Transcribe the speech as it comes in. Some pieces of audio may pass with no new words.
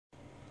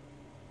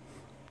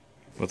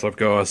What's up,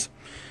 guys?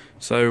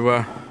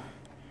 So,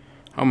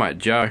 our mate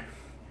Joe,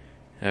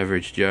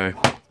 Average Joe,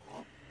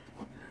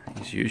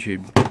 his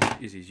YouTube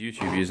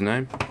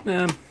username,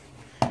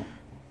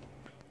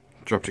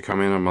 dropped a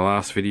comment on my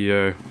last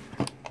video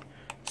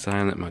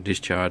saying that my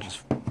discharge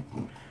is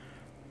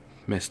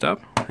messed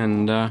up,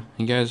 and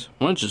he goes,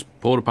 why don't you just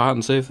pull it apart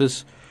and see if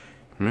there's,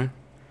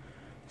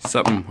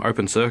 something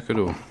open circuit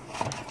or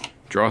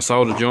dry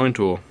solder joint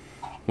or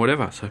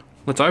whatever. So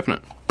let's open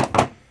it.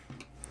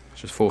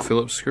 It's just 4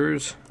 Phillips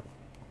screws.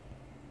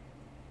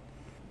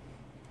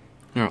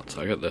 Alright,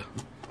 so I got the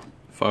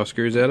 5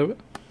 screws out of it.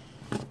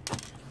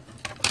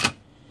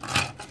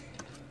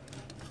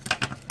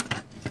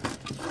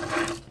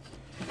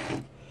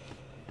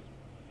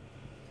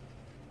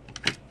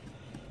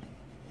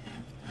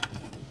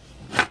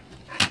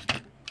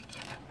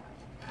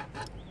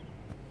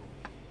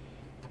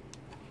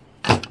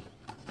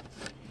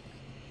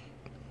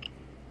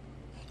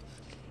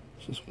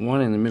 Just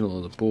one in the middle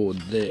of the board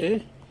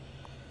there.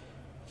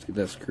 Let's get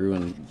that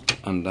screw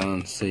undone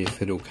and see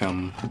if it'll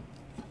come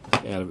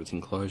out of its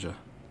enclosure.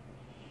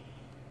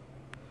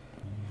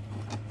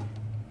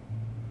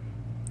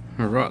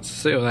 Alright, so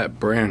see all that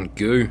brown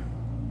goo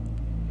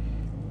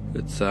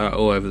that's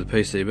all over the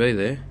PCB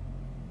there?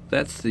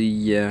 That's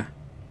the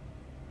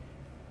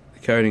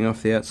coating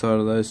off the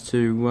outside of those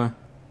two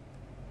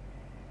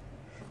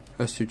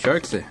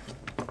chokes there.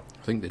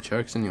 I think they're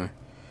chokes anyway.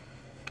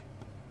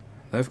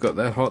 They've got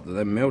that hot that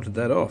they melted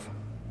that off.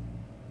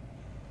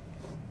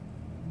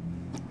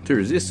 Two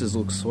resistors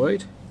look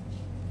sweet,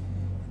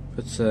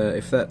 but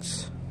if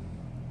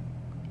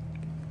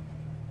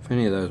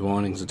any of those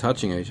windings are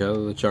touching each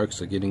other, the chokes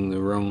are getting the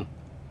wrong.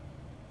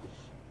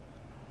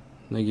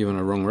 They're giving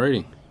a wrong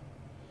reading.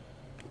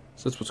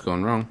 So that's what's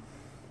gone wrong.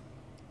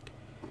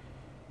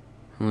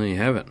 And there you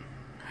have it.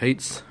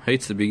 Heat's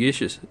the big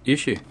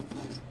issue.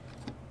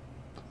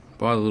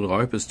 Buy the little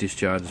Opus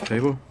dischargers,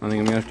 people. I think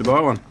I'm gonna have to buy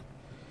one.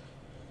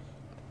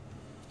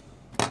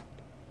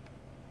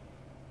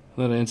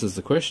 That answers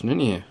the question,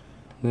 anyhow.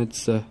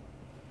 That's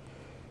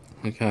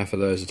like half of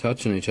those are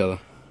touching each other.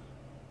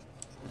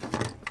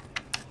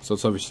 So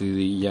it's obviously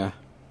the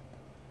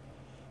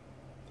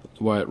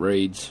way it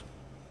reads.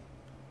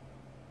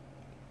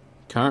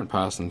 Current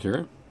passing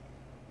through.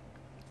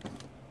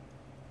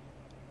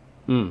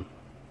 I'm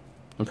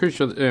pretty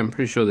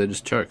sure they're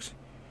just chokes.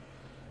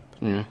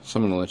 But anyway,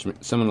 someone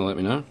will let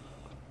me know.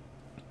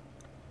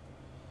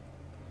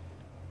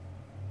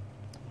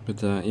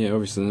 But yeah,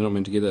 obviously they're not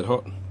meant to get that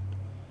hot.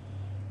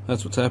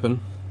 That's what's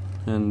happened,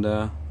 and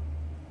I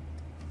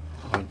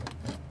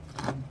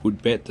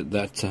would bet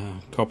that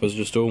copper's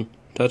just all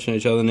touching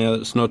each other now that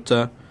it's not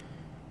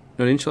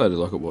insulated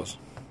like it was.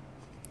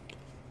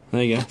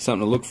 There you go,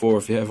 something to look for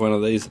if you have one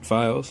of these that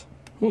fails.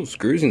 Oh, the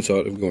screws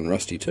inside have gone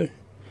rusty too.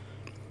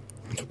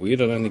 It's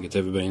weird, I don't think it's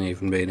ever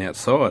even been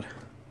outside,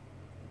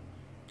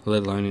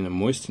 let alone in a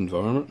moist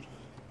environment.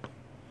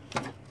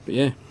 But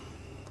yeah,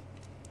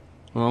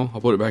 well,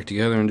 I'll put it back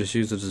together and just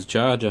use it as a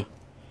charger,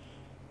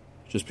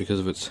 just because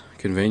of its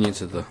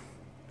convenience of the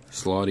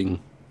sliding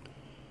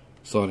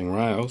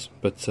rails.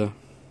 But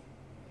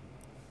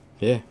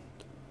yeah,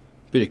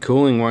 bit of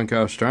cooling won't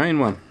go Australian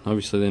one.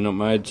 Obviously they're not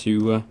made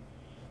to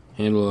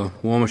handle a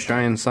warm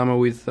Australian summer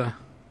with the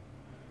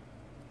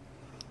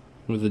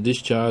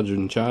discharge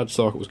and charge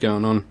cycles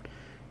going on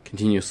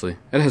continuously.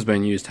 It has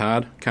been used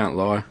hard, can't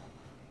lie,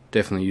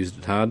 definitely used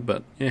it hard.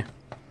 But yeah,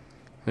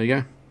 there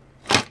you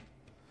go.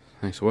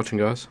 Thanks for watching,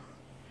 guys.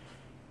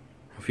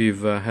 If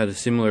you've had a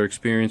similar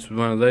experience with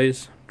one of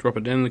these, drop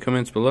it down in the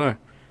comments below.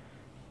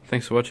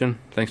 Thanks for watching,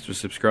 thanks for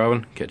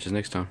subscribing, catch us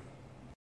next time.